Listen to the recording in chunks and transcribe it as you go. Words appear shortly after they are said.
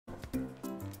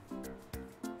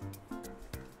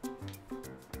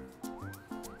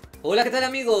Hola, ¿qué tal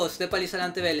amigos de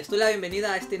Palizalante TV? Les doy la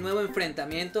bienvenida a este nuevo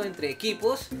enfrentamiento entre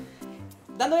equipos,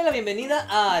 dándole la bienvenida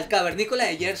al cavernícola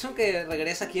de Gersson, que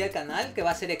regresa aquí al canal, que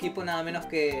va a ser equipo nada menos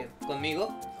que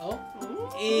conmigo.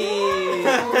 Y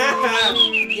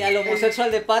al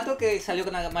homosexual de Patto, que salió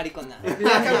con la maricona.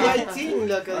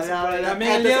 Hola,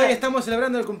 amigo, el día de hoy estamos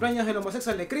celebrando el cumpleaños del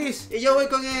homosexual de Chris. Y yo voy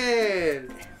con él.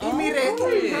 Y mi regreso.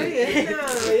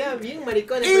 Bien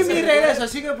maricón. Y mi regreso,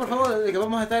 así que por favor, que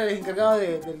vamos a estar encargados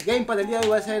del gamepad del día de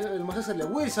hoy. Va a ser el homosexual de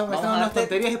Wilson. Están unas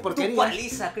tonterías y porquerías. Tu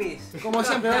paliza, Chris. Como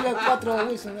siempre, dale 4 a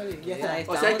Wilson, dale, ya está.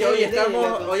 O sea que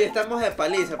hoy estamos de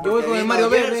paliza. Yo voy con el Mario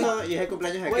Verde. Y es el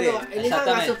cumpleaños de Chris. Bueno, elijan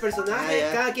a sus personajes,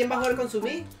 cada quien va a jugar con su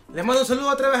Mii. Les mando un saludo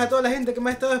otra vez a toda la gente que me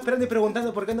ha estado esperando y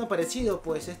preguntando por qué no ha aparecido.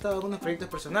 Pues he estado en unos proyectos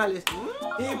personales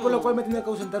y por lo cual me he tenido que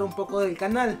ausentar un poco del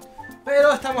canal.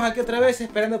 Pero estamos aquí otra vez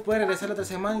esperando poder regresar la otra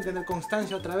semana y tener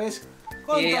constancia otra vez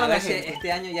con Y toda a la ver si gente.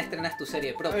 este año ya estrenas tu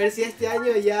serie A propia. ver si este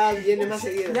año ya viene más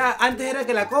seguido. Ya, antes era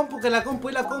que la compu y la compu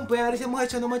y a ver si no hemos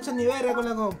hecho ni verga con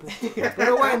la compu.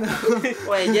 Pero bueno.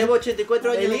 Oye, llevo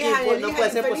 84 años Elijan, aquí. No elijan,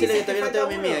 puede ser posible que infelices, todavía no tengo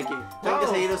mi falta Mii uno. aquí. Tengo que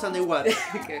seguir usando igual.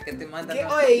 que te mandan. ¿Qué?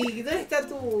 Oye, ¿y dónde está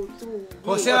tu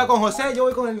José va con José, yo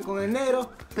voy con el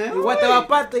negro. Igual te va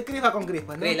Patto y Chris va con Chris,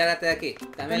 pues, ¿no? Chris, lárgate de aquí.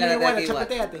 También También lárgate de igual, aquí igual.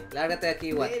 chapeteate. Lárgate de aquí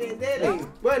igual. Dele.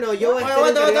 Bueno, yo voy a Oye,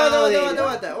 estar encargado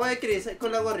aguanta. Oye, Chris,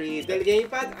 con la gorrita. del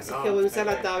gamepad, así que voy a usar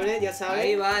la tablet, ya Ahí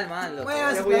saben. va el man, loco.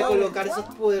 Bueno, Les voy a colocar esos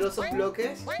poderosos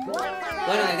bloques. Bueno,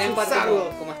 en el gamepad, Usarlo.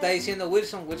 como está diciendo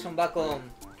Wilson va con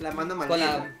La mando mal.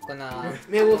 la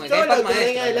Me con el gustó gamepad lo que ven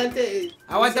maestro. adelante.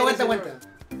 Aguanta.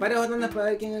 Varios botones para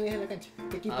ver quién elige la cancha.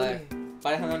 ¿Qué equipo A ver, elige?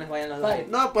 para eso no nos vayan los dos. Pare.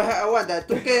 No, pues aguanta.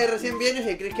 Tú que recién vienes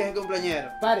y Chris que es el cumpleañero.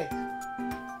 Pare.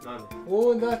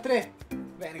 1, 2, 3.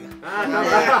 Verga.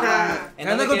 ¿En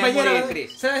Ganó dónde el quieres compañero, morir,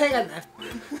 Chris? se deje ganar.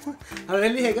 A ver,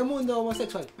 él dije, ¿qué mundo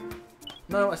homosexual?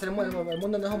 No, el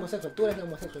mundo no es homosexual, tú eres el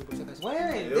homosexual por si acaso.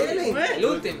 Dele. El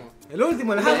último. El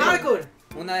último, el Los hardcore. hardcore.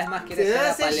 Una vez más quiere Se ser van a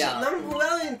hacer, no apaleado. han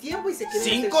jugado en tiempo y se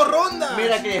quieren 5 rondas.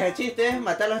 Mira, Chris, el chiste es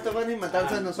matar a estos manos y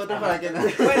matarnos a nosotros para que no.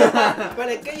 Bueno,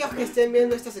 para aquellos que estén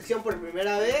viendo esta sección por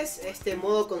primera vez, este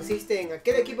modo consiste en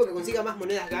aquel equipo que consiga más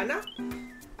monedas gana.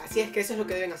 Así es que eso es lo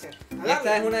que deben hacer.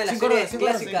 Esta es una de las Cinco series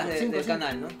rondas, clásicas cinco, del cinco.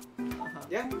 canal, ¿no?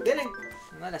 ¿Ya? Denle.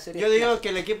 Una de las series Yo digo que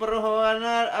el equipo rojo va a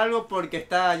ganar algo porque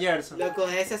está Gersson. Loco,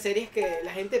 de esas series que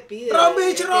la gente pide. ¡Ron,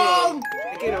 bitch, ron!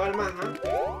 Hay que grabar más, ¿no?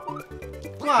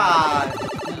 ¿Cuál?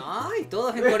 Ay,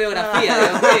 todos en coreografía,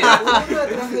 Dios mío. Uno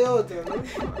detrás de otro, ¿no?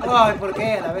 Ay, ¿por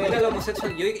qué? A Mira ver. el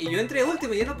homosexual, yo entré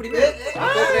último y yo no primero.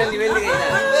 Yo entré al nivel de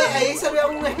ganar. Ahí salió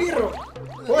un esbirro.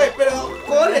 Oye, pero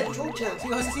corre, chucha.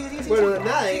 Sigue. Bueno,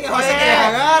 nada, Sigue, Oye, que les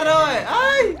agarro,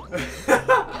 ¡ay!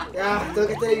 Ya, tengo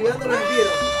que estar ayudando a los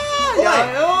esbirros. Ya,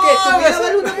 Que tu vida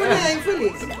vale una moneda,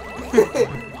 infeliz.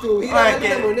 Tu vida Oye,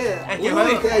 vale una moneda. es que Uy,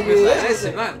 juego. te ayudé.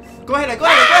 ese man. ¡Cógele! ¡Ay,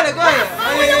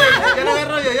 ya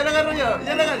lo agarro yo! No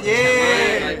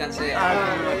 ¡Yeah! alcancé.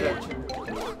 Ah,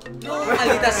 No,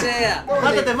 maldita sea.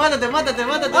 ¡Mátate!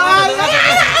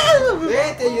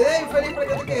 ¡Ay, te ayudé, infeliz, para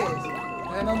que te quedes.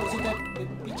 Ganó un bolsita de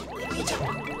picha.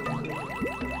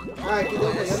 Ah, aquí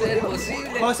tengo que Puede ser ayudar.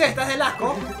 posible. José, ¿estás del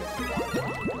asco?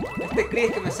 Este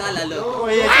Chris que me sala, loco.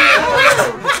 Oye,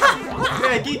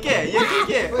 ¿aquí qué? ¿Y aquí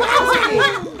qué?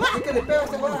 Es que le pego a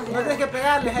este weón. No tienes que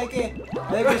pegarles, hay que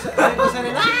usar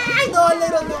el... ¡Ay, no, el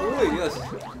negro no! Uy, Dios.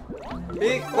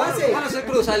 ¿Y cuándo se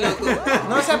cruza, loco?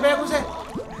 No se pega, José.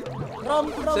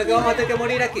 Rom. O sea que vamos a tener que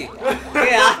morir aquí.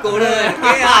 ¡Qué asco, brother!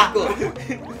 ¡Qué asco!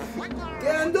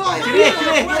 Quedan dos. ¿Qué?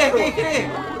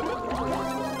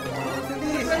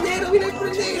 Mira el negro, mira el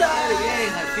negro.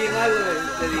 Bien, al fin algo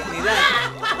de dignidad.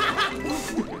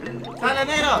 ¡Sale,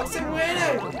 negro! Se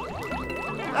mueren.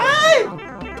 ¡Ay!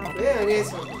 Vean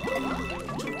eso.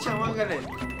 Chamángale.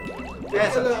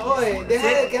 Eso. Oye, deja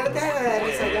de quedarte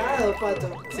rezagado, Pato.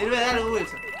 Sirve de algo,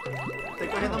 Wilson. Estoy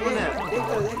cogiendo monedas.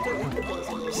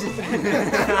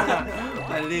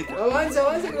 Maldito. Avanza,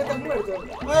 que no estás muerto.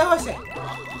 Oye, José.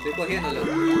 Estoy cogiéndolo.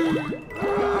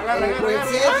 Agarra.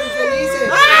 Infelices.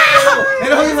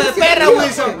 Eres un hijo de perra,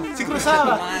 Wilson. Si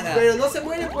cruzaba. Mara. Pero no se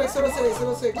mueren, pues solo se mueren.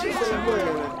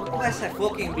 Ponga ese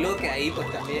fucking bloque ahí,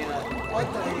 pues también.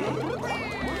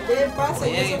 ¿Qué pasa?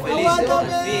 Bien, Eso fue infeliz.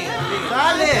 aguántame. Al fin.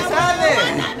 ¡Sale!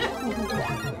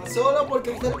 Solo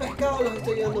porque está el pescado los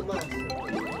estoy ayudando más.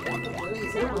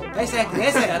 Ese es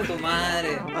Será tu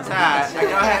madre. O sea,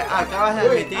 acabas de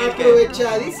admitir que...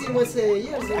 Aprovechadísimo ese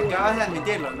Gersson. Acabas de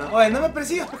admitirlo, ¿no? Oye, no me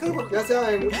persigas, ¿por qué? Ya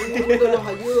saben, uno los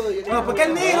ayudo. Y No, ¿por qué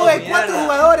el negro? Hay 4 mierda.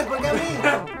 jugadores, ¿por qué a mí?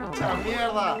 ¡Mucha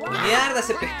mierda! Mierda,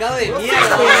 ese pescado de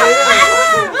mierda.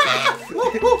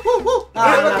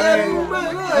 Ah, no queda ningún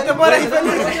más, no. No te mueras,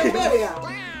 infeliz. Verga.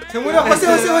 Se murió José.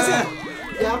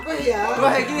 Ya, pues ya.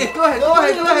 Coge, Chris, coge, No,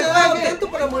 coge, no, coge, no, no, coge.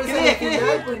 tanto para morirse ¿Qué al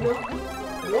final, pues no.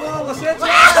 No, no sea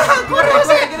Corre,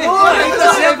 corre, Chris, No, corre, maldito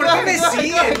corre, sea, ¿por qué corre, me corre,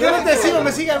 sigue? corre, Yo no te sigo,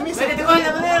 me sigue a mí. Vete, coge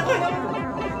la moneda, coge la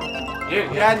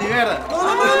moneda. Ya, ni mierda.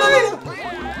 No.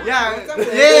 Ya,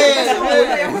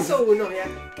 Ya pasó uno, ya.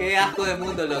 Qué asco de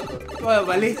mundo, loco. Bueno,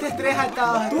 valiste 3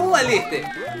 atados. Tú valiste.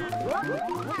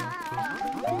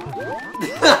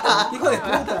 Hijo de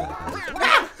puta.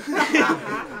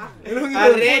 Eres un hijo de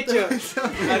Arrecho.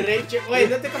 Arrecho. Oye,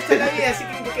 no te costó la vida, así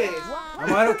que te quedes. puta.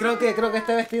 Vamos a ver, creo que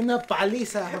esta vez tiene una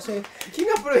paliza, José. ¿Quién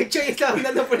aprovechó y estaba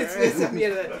andando por esa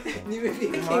mierda? Ni me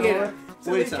fijé quién era.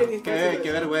 Wilson,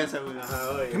 qué vergüenza,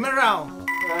 Wilson. Primer round.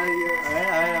 Ay, Dios.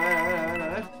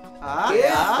 A ver. ¿Qué?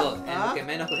 Asco, el que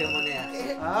menos cogió monedas.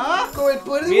 Con el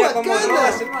poder de Mira cómo robas,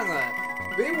 Wakanda. hermano.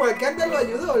 Ve, Wakanda lo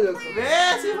ayudó, loco.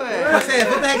 ¿Ves? Sí, fue. José,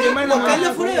 después de que menos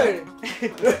Wakanda Forever.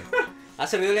 Ha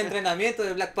servido el entrenamiento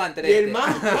de Black Panther. Y el este.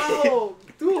 más bajo.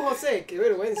 Tú, José, qué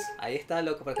vergüenza. Ahí está,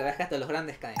 loco, porque veas que hasta los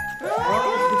grandes caen.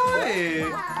 Ay.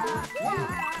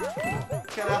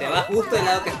 Te vas justo del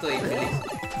lado que estoy, infeliz.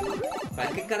 ¿Para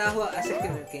qué carajo haces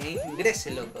que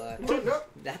ingrese, loco? No.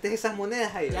 Dejaste esas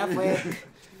monedas ahí. Ya fue.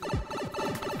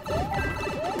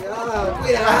 Cuidado,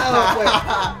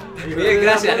 pues. Bien,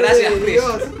 gracias, Por el amor gracias, de Chris.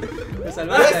 Dios. Me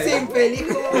salvaste. Ese infeliz.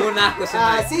 Un asco ese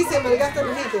man. Así se malgastan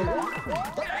los ítems.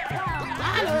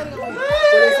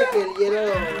 Parece que el hielo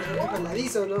es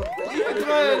resbaladizo, ¿no?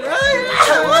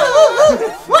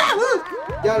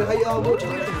 Ya los ha ayudado mucho.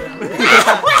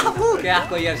 Qué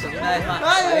asco, Gersson. Una vez más.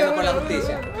 Salimos por la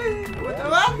justicia.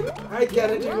 Ay, qué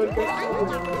arrecho el golpe.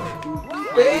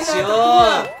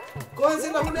 Maldición.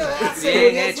 Cójanse las monedas.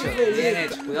 Bien hecho, bien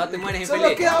hecho. Cuidado, te mueres Solo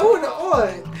infeliz. queda uno.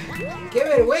 Oye. Qué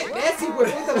vergüenza. Ese hijo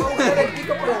de puta va a buscar el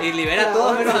pico para. Y libera a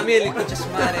todos menos a mí, el escucha su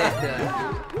madre este.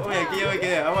 Oye, aquí yo me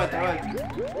quedé. Aguanta.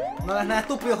 No hagas nada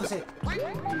estúpido, José.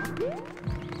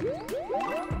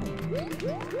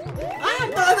 ¡Ah!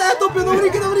 No hagas nada estúpido, no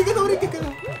brinques.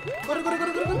 Corre.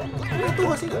 Corre tú,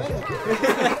 José, la verga.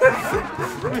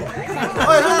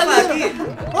 Oye, no, Aquí.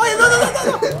 Oye, no.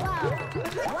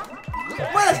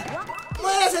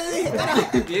 Muérase, le dije, carajo.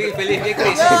 Bien infeliz, bien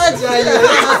Chris. Ya.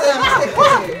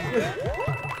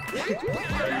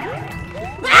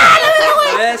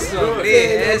 Eso, Chris,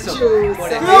 eso. Por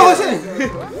el No, medio. José.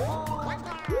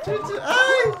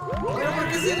 Pero ¿por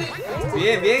qué se ríe?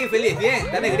 Bien, bien infeliz, bien.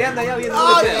 Está negreando allá viendo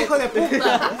 ¡Ay, el hijo de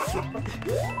puta!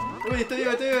 Uy, estoy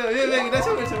vivo. Bien,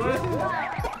 gracias, Wilson.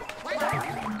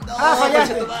 Ah,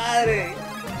 fallaste. tu madre.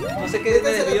 No sé qué Esta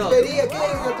me es la desvió. tubería. ¿Qué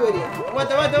hay en la tubería?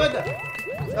 Aguanta.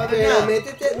 No, Pero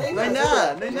métete. No hay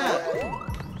nada.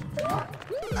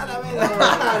 A la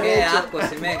verga. Qué asco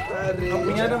ese men.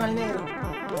 Apuñalaron al negro.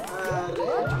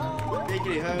 Bien,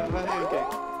 Chris,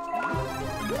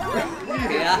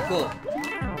 Qué asco.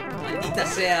 Maldita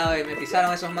sea, wey, me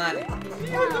pisaron esos manes.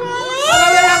 ¡A la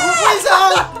verga,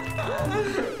 Wilson!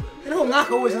 Eres un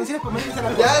asco, Wilson. No sirves para meterse a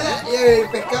la Ya, el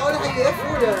pescado les ayudé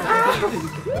full.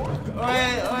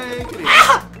 Oye, Chris.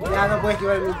 Ya no puedes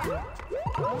esquivar el último.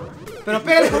 Pero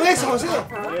pégale con eso, José.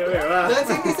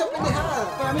 Lancen esa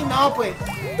pendejada. Para mí no, pues.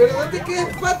 Pero no te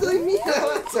quedes pato de mierda,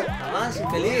 avanza. Avanza,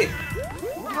 infeliz.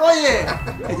 Oye.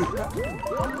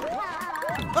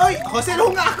 ¡Ay! ¡José, eres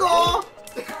un asco!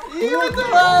 Llega,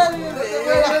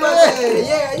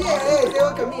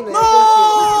 tengo camino.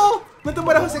 ¡No! No te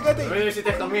mueras, José, quédate. Oye, si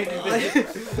te comiste.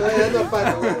 Estoy dando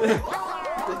pato. Te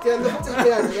estoy dando mucha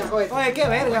esperanza, ya joder. Oye, qué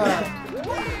verga.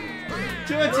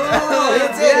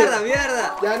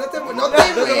 Mierda. Ya no te No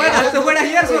te mueras,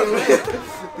 Gersson.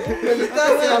 Pelita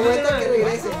se la vuelta que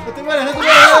regrese. No te mueras.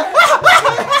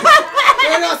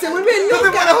 Pero se vuelve No te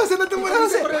loca. mueras, José, no te mueras,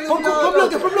 José. Pon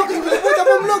bloque, hijo de puta,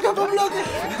 pon bloque. Pon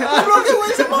bloque,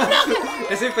 Wilson, pon bloque.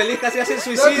 Ese infeliz casi hace el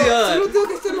Loco, suicidio. solo tengo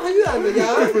que estarnos ayudando, ya.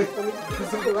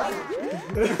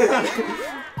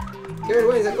 Qué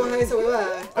vergüenza, cojan esa huevada.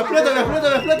 Explótame.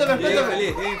 Bien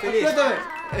infeliz, bien infeliz. Explótame.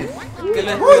 Que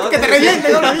lo Uy, que te reviente,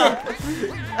 no lo vi.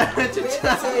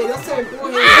 Métanse, no se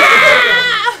empujen.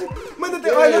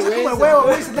 Mándate, oye, no seas como el huevo,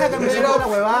 Wilson, deja que me sepa la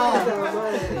huevada.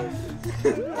 Si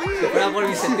fuera por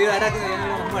mi sentido de arácnido ya no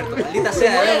hubiéramos muerto. Maldita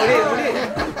sea, debe morir.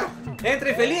 Entra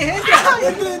infeliz, entra.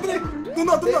 Entré. Tú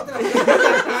no.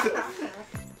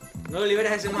 No lo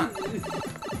liberes a ese man.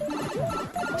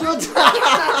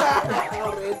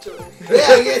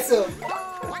 Vean eso.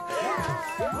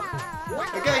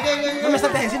 No me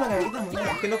saltes encima que me quitas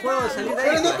monedas. Que no puedo salir de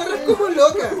Pero ahí. no corres como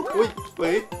loca. Uy.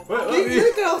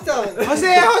 ¿Qué carajo estaban?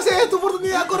 José, es tu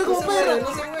oportunidad, corre como perro. No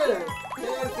se mueran.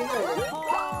 Ya al final.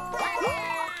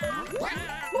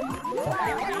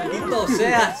 Maldito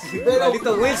seas. Pero-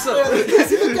 Maldito Wilson. Pero te estoy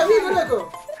haciendo camino,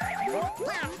 loco.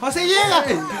 ¡José llega!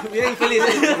 Bien feliz.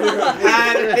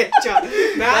 Arrecho.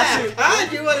 Nada.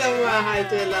 Llegó la más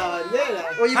alto de la bandera.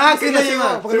 Oye, Ah, ¿por qué que no no llegó?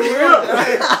 llegó. Porque no llegó.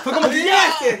 Fue como que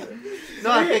 ¡Llegaste!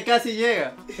 No, es que casi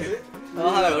llega.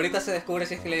 Vamos a ver, ahorita se descubre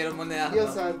si es que le dieron monedas. Dios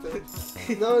 ¿No? santo.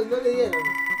 No le dieron.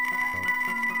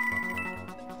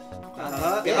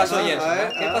 Ajá. ¿Qué pasó, A Gersson?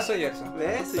 ver, ¿Qué pasó, Gersson?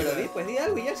 ¿Ves? Pero di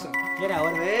algo, Gersson. ¿Qué era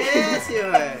ahora? ¿Ves,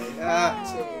 güey? Ah.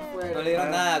 Sí, bueno. No le dieron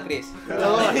nada a Chris. No,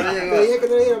 No te llegó. dije que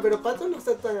no le dieron, pero Patto no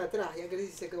está tan atrás, ya que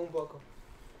sí se quedó un poco.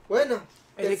 Bueno,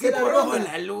 El tercera equipo rojo en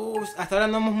ronda. la luz. Hasta ahora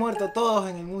no hemos muerto todos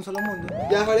en un solo mundo.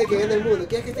 Ya es hora de que gane el mundo.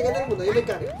 ¿Quieres que te gane el mundo? Yo me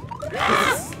encargo.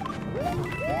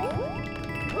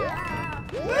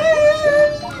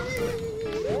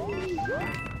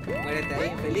 Muérete ahí,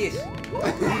 infeliz.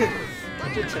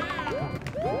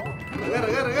 Agarra.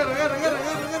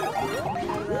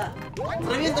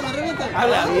 Reviéntame.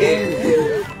 Habla bien.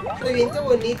 Reviento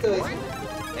bonito eso.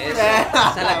 Esa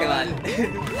es la que vale.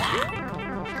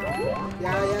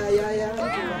 Ya.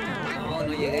 No,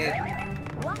 no llegué.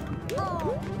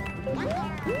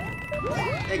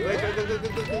 Eco.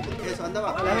 Eso, anda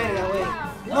abajo. A la verga, güey.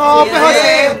 No, Sí, pues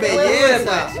José.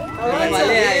 Belleza. Avanza,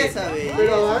 Belleza, belleza.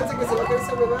 Pero avanza que se va a caer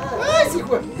esa huevada. ¡Ay, sí,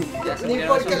 güey! Ya se Ni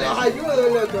murieron porque esos los leches. ayudo,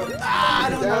 loco. Ah,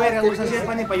 no, Ya, una verga, te- Wilson, así es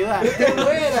para ni para ayudar. Te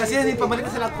mueras. Así es ni para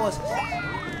malditas las cosas.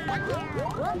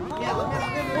 Mierda.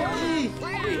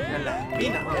 A la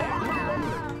espina,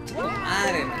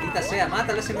 Madre, maldita sea,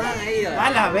 mátalo a ese man ahí. A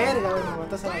la verga, güey, me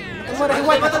matas a la. No mueres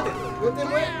igual, mátate. No te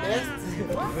mueres.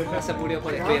 Ya se murió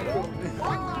por espirro.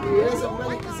 Y mira esos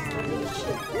manes que se están haciendo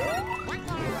shit.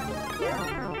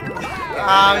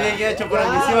 Ah, bien hecho por Ya,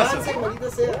 ambicioso. avanza, maldita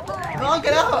sea. No,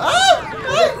 carajo. ¡Ah!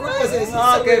 Discúlpese, sí,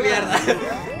 No, esa qué huevada. mierda.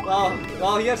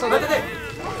 Vamos, Gersson, mátate.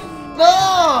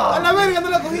 A ¡No! la verga, no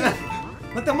la cogí.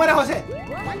 No te mueras, José.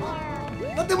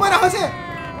 No te mueras, José.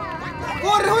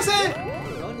 ¡Corre, José!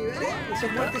 No, ni ver, eso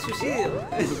es muerte y suicidio.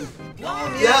 No, Ya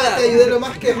mierda. te ayudé lo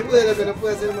más que pude, lo que no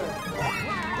pude hacer más.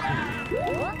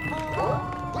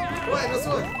 Bueno,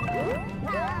 sube.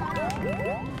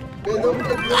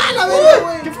 ¡Ah, la verga,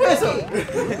 güey! ¿Qué fue eso?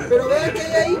 Pero vean que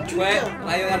hay ahí, Fue chuta.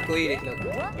 rayo de arcoíris, loco.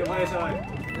 ¿Qué fue eso, güey?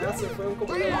 Gracias, fueron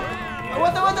como locos.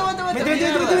 Aguanta.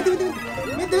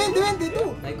 Vente,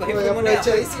 tú. Ahí cogí Muy mi moneda.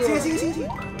 aprovechadísimo. Sigue.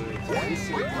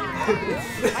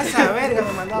 A esa verga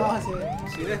me mandaba José.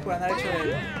 Si ves por andar hecho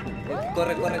el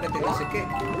corre que te no sé qué.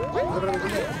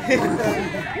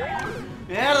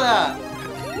 ¡Mierda!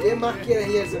 ¿Qué más quieres,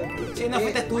 Gersson? Si no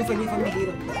fuiste tú, infeliz, fue mi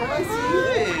giro. Ay, sí.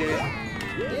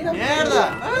 Mira,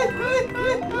 ¡Mierda!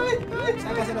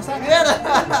 Sácaselo.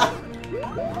 ¡Mierda!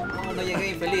 No llegué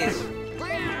infeliz.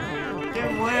 ¡Qué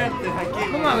muertes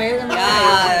aquí! Vamos a ver,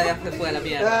 Ya se fue a la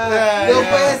mierda. Ah, no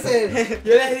puede ser.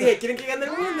 Yo les dije, ¿quieren que gane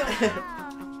el mundo?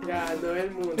 Ganó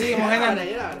el mundo. Sí, vamos ganando.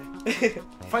 Ya.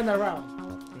 Final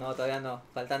round. No, todavía no.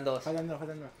 Faltan dos. Faltan dos.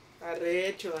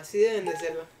 Arrecho, así deben de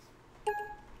serlo.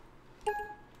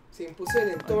 Se impuso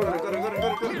el entorno. Corre.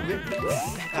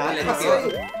 Ah, le ¿Qué pasó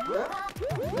toqué. ahí?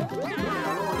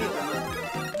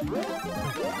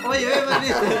 ¿Ya? Oye, ven,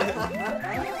 maldito.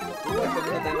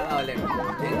 Esto no te van a valer.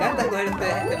 Me encanta escoger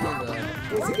ustedes este mundo.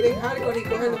 Que se creen hardcore y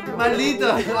cogen los primeros.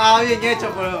 Maldito. Ah, bien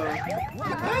hecho, pero.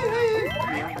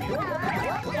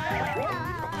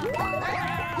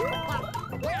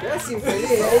 Eres infeliz,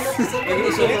 ahí no te En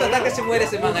tu solito ataque se muere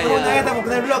ese man Una vez allá. para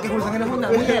poner bloques, Wilson, eres una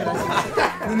mierda.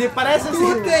 Ni para eso Tú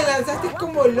sirve. te lanzaste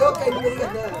como loca y no me digas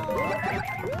nada.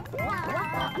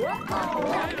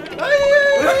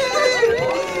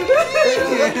 Pero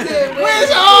no te mueres.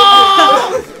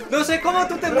 No sé cómo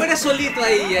tú te mueres solito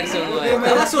ahí, Gersson, güey.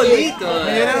 Estaba solito, Me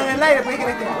güey. lloraron en el aire, pues, ¿qué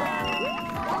crees que?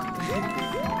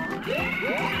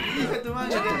 Hijo de tu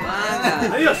madre.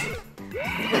 Manga. Adiós.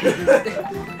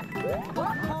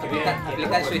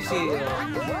 Aplica el suicidio.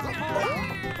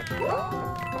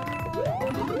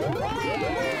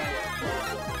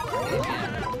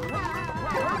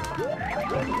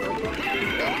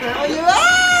 ¡Oye,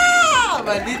 va!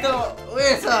 ¡Maldito!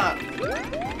 ¡Esa!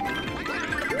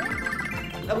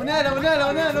 La moneda.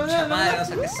 Madre, no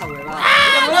saques esa huevada.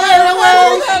 ¡La moneda!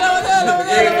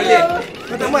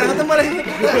 No te mueras.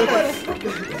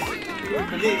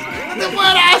 Feliz. ¡No te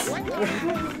mueras!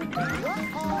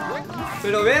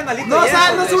 Pero ve, maldito No, Gersson,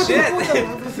 sal, no de sube shit. tu puta.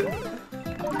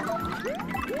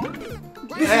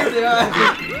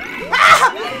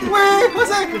 Güey,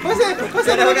 José.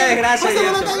 Eres una desgracia, José,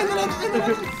 no lo Gersson. cagues, no lo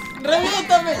cagues.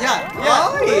 ¡Reviéntame! ¡Ya!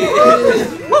 Ay.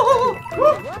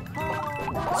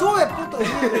 Sube, puto.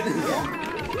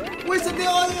 Wilson, te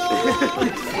odio.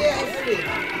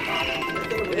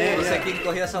 No sé quién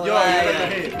cogió esa Yo huevada. la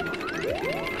cogí.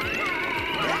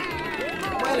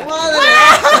 Muere. ¡Madre!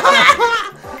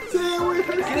 Sí, güey.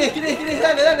 ¿Quién es?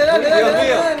 Dale. Dios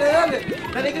mío.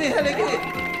 Dale, Chris, dale, Chris.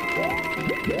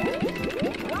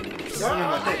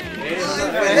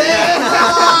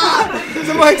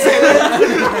 Somos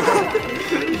excelentes.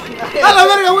 ¡A la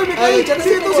verga, güey! Me caí.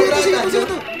 Sigue tú.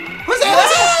 ¡José!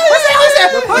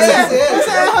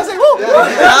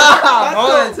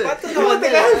 ¡Jódense! ¿Cómo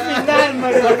te caes al final,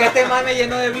 mano? Porque este man me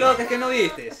llenó de bloques que no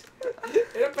viste.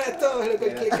 Era para todos, lo que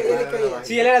le caía.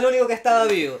 Sí, él era el único que estaba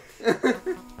vivo.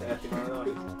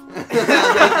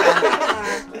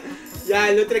 Ya,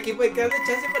 el otro equipo hay que darle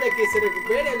chance para que se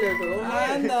recupere, loco. Vamos a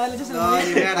ver. Anda, dale, échase No, ni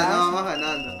mierda, no, vamos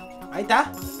ganando. Ahí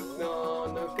está.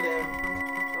 No creo.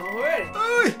 Vamos a ver.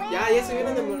 Ya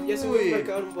subieron ya subió el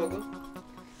marcador un poco.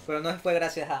 Pero no fue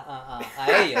gracias a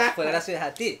ellos, fue gracias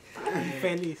a ti.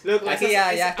 Feliz. Loco, Aquí eso-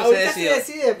 ya eso- esto se ahorita decidió.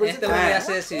 decide, por Este eso mundo ya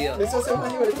se decidió. eso hace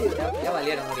más divertido. Ya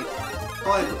valieron ahorita.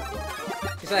 Joder.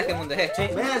 ¿Tú sabes qué mundo es este?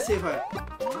 Sí. Ven así, fue.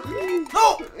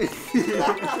 ¡No!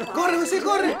 ¡Corre, José,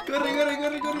 corre! Pero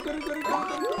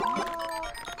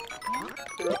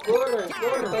corre.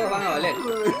 Todos van a valer.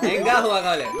 En gajo van a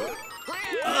valer.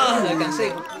 Lo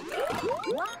alcancé.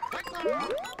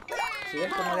 Si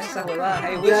ves cómo deja esas huevadas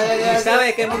ahí, Wilson, Ya, ni sabe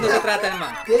de qué mundo se trata el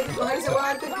man. Tienes que coger esa hueá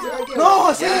antes que se vaya el tiempo. ¡No,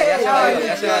 José!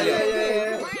 Ya se valió.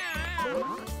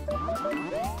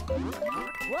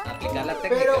 Aplicar la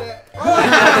técnica. Pero...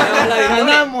 Tenemos la victoria.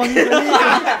 ¡Ganamos, infeliz!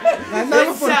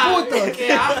 ¡Ganamos por putos!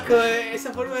 ¡Qué asco!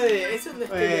 Esa forma de... Eso no es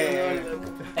que...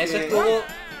 Eso estuvo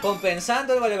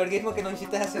compensando el valeverguismo que nos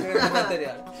hiciste hacer en el mundo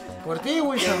anterior. Por ti,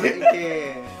 Wilson.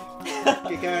 Que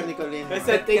cavernicolino. Esa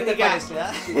 ¿Qué te técnica...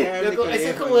 parece? Loco, eso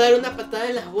es como dar una patada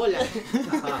en las bolas.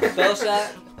 Todo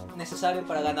sea necesario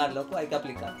para ganar, loco, hay que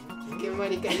aplicar. Qué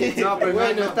marica. No, pero no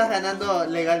bueno. estás ganando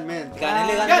legalmente.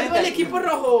 Gané ¡Ganó legalmente. el equipo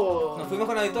rojo! Nos fuimos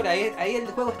con la victoria. Ahí el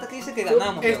juego está que dice que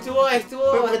ganamos. loco.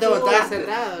 Pero te botaste.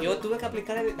 cerrado. Yo tuve que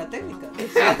aplicar la técnica. Si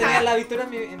yo tenía la victoria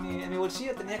en mi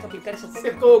bolsillo, tenía que aplicar esa Es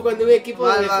técnica. como cuando un equipo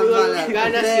de Mal, fútbol mal.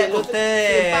 gana si el otro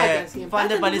Usted, si empatan, fan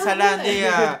de no Palizalán, pasa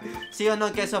diga, sí o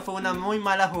no que eso fue una muy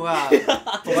mala jugada.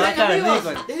 nada. Jugada Oigan, amigos,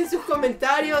 cavernícola. dejen sus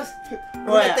comentarios.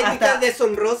 Oye, Una técnica hasta-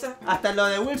 deshonrosa. Hasta lo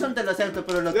de Wilson te lo acepto,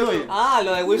 pero lo tuyo. Ah,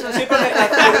 lo de Wilson siempre me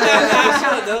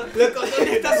 ¿no? Loco,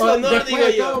 ¿dónde está su honor, Después digo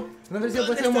de yo? todo, no hubiera sido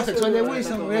por ser ¿Dónde está homosexual su de honor?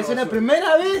 Wilson. Hubiera sido la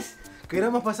primera vez que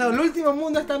hubiéramos pasado el último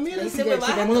mundo a esta mierda. Ahí Así se me que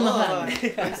baja el mundo más todo.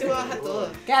 grande. Ahí se me baja todo.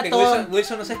 Queda Que todo.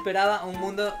 Wilson no se esperaba un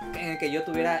mundo en el que yo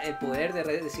tuviera el poder de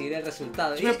decidir el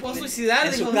resultado. Yo me puedo suicidar,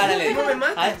 en su dijo, cara no, le dije, no me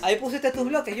mates. ahí pusiste tus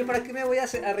bloques. Yo para qué me voy a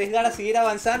arriesgar a seguir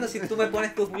avanzando si tú me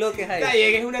pones tus bloques ahí. Está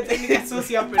bien, es una técnica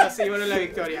sucia, pero se llevaron la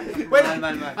victoria. Bueno,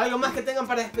 Mal. algo más que tengan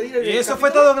para despedir el Y eso fue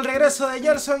capítulo? todo en el regreso de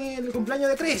Gersson y el cumpleaños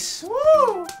de Chris.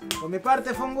 Por mi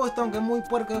parte fue un gusto, aunque muy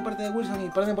puerco de parte de Wilson y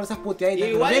perdón por esas puteaditas.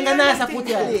 pero Igual bien ganadas esas ganaste,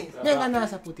 puteadas. infeliz. Bien ganadas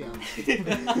esas puteadas.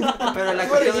 Pero la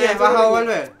cuestión es, ¿vas a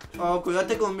volver? O cuidado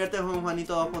te conviertes en un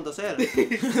Juanito 2.0.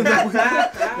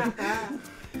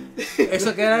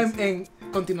 Eso queda en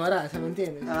continuará, ¿se me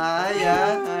entiendes?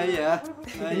 Ya.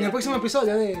 En el próximo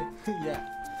episodio de.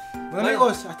 Ya. Bueno,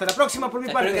 amigos, hasta la próxima por mi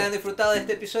Espero que hayan parte. disfrutado de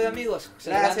este episodio, amigos.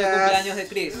 Celebrando el Gracias. cumpleaños de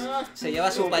Chris. Se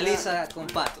lleva su paliza con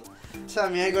Patto.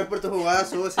 Amigo, es por tu jugada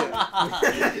sucia.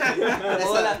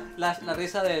 O la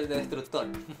risa del destructor.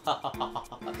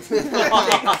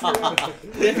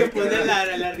 Tienes que poner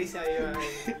la risa ahí.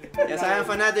 Ya saben,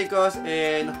 fanáticos,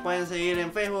 nos pueden seguir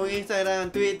en Facebook,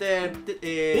 Instagram, Twitter,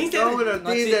 Instagram. Tumblr,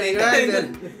 No Tinder, existe.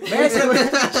 Grindr,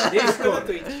 ¿Ves? Discord.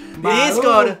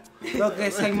 Discord, Lo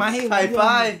que se imagina.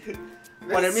 Hi-Fi,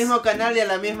 por el mismo canal y a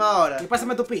la misma hora. Y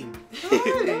pásame tu pin.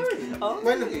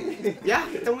 Bueno, ya,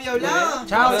 está muy hablado.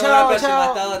 Chao, Nos vemos chao, la próxima. chao.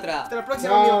 Hasta otra. Hasta la próxima,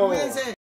 Chao. amigos. Cuídense.